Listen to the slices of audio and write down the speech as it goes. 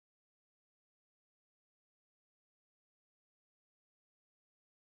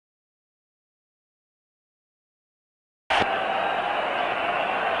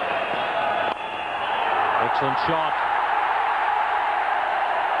Excellent shot.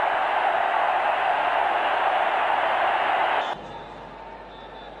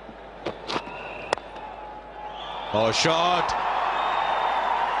 Oh, shot.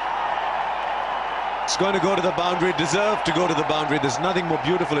 It's going to go to the boundary, deserved to go to the boundary. There's nothing more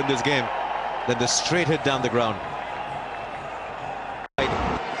beautiful in this game than the straight hit down the ground.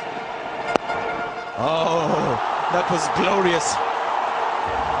 Oh, that was glorious.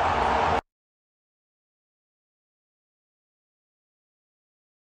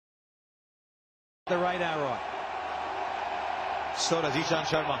 The radar right. So does Ishan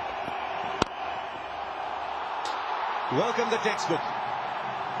Sharma. Welcome the textbook.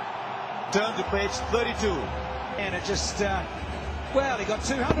 Turn to page 32. And it just, well, he got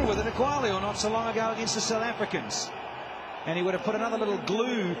 200 with it at Gwalior not so long ago against the South Africans. And he would have put another little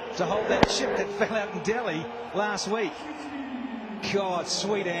glue to hold that ship that fell out in Delhi last week. God,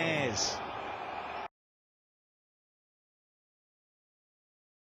 sweet as.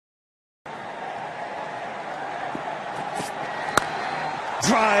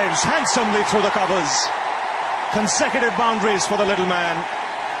 Drives handsomely through the covers. Consecutive boundaries for the little man.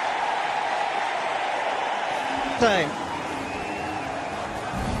 Time.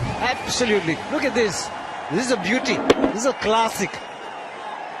 Absolutely. Look at this. This is a beauty. This is a classic.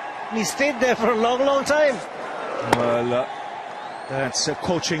 And he stayed there for a long, long time. Well, that's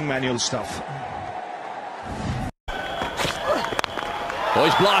coaching manual stuff. Oh,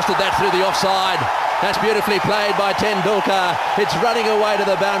 he's blasted that through the offside. That's beautifully played by Tendulkar. It's running away to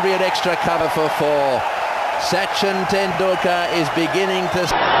the boundary at extra cover for 4. Sachin Tendulkar is beginning to...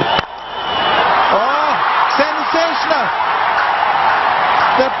 Oh, sensational!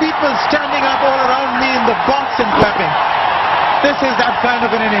 The people standing up all around me in the box and clapping. This is that kind of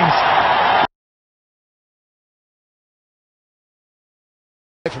an innings.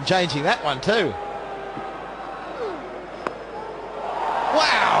 From changing that one too.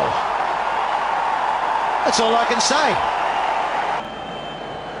 Wow! That's all I can say.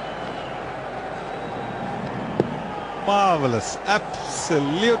 Marvelous,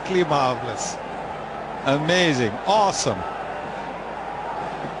 absolutely marvelous, amazing, awesome.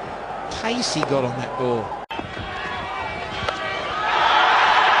 Pace he got on that ball.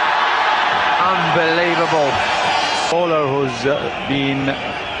 Unbelievable. Bowler who's been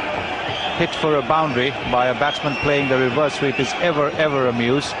hit for a boundary by a batsman playing the reverse sweep is ever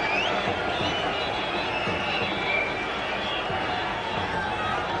amused.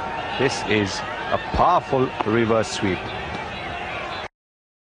 This is a powerful reverse sweep.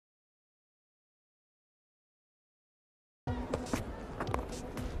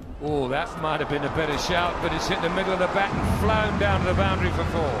 Oh, that might have been a better shout, but it's hit the middle of the bat and flown down to the boundary for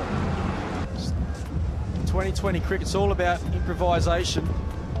 4. 2020 cricket's all about improvisation.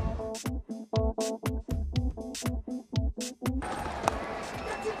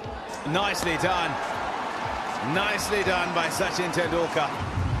 Nicely done. Nicely done by Sachin Tendulkar.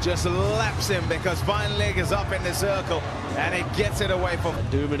 Just laps him because fine leg is up in the circle and he gets it away from...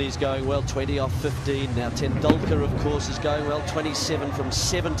 Dumini's going well, 20 off 15. Now Tendulkar, of course, is going well, 27 from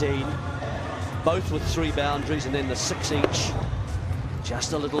 17. Both with 3 boundaries and then the 6 each.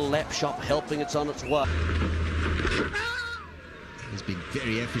 Just a little lap shot helping, it's on its way. He's been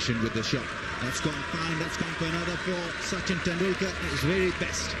very efficient with the shot. That's gone fine, that's gone for another for Sachin Tendulkar at his very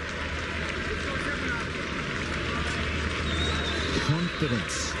best.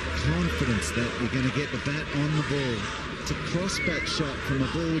 Confidence that we're going to get the bat on the ball. It's a cross-bat shot from a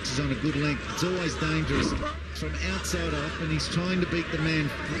ball which is on a good length. It's always dangerous from outside off, and he's trying to beat the man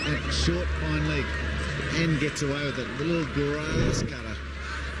at short, fine leg and gets away with it. The little grass cutter.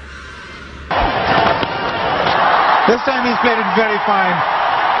 This time he's played it very fine.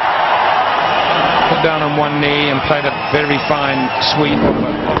 Put down on one knee and played a very fine sweep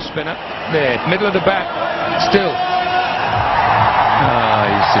off spinner. There, middle of the bat, still.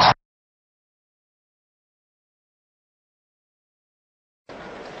 He's just...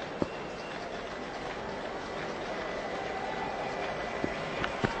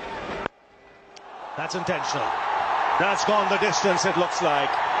 That's intentional. That's gone the distance, it looks like.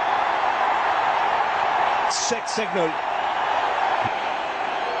 Set signal.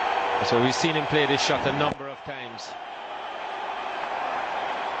 So we've seen him play this shot a number of times.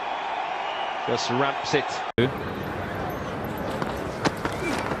 Just ramps it.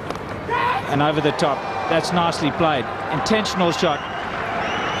 And over the top. That's nicely played. Intentional shot.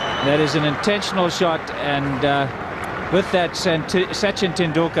 That is an intentional shot, and with that, Sachin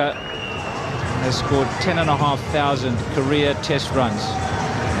Tendulkar has scored 10,500 career test runs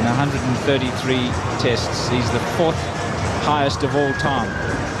in 133 tests. He's the 4th highest of all time.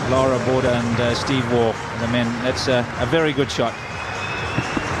 Lara Border and Steve Waugh the men. That's a very good shot.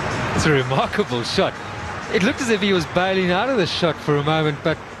 It's a remarkable shot. It looked as if he was bailing out of the shot for a moment,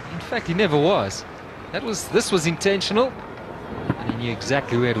 but in fact he never was. This was intentional, and he knew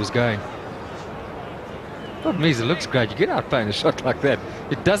exactly where it was going. Problem is, it looks great. You get out playing a shot like that,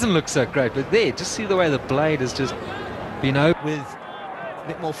 it doesn't look so great. But there, just see the way the blade has just been open. With a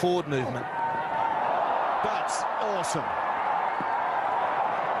bit more forward movement. That's awesome.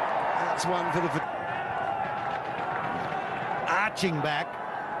 That's one bit of arching back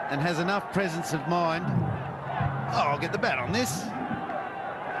and has enough presence of mind. Oh, I'll get the bat on this.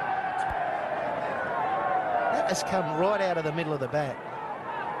 That has come right out of the middle of the bat.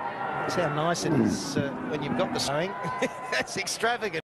 That's how nice it is when you've got the swing. That's extravagant.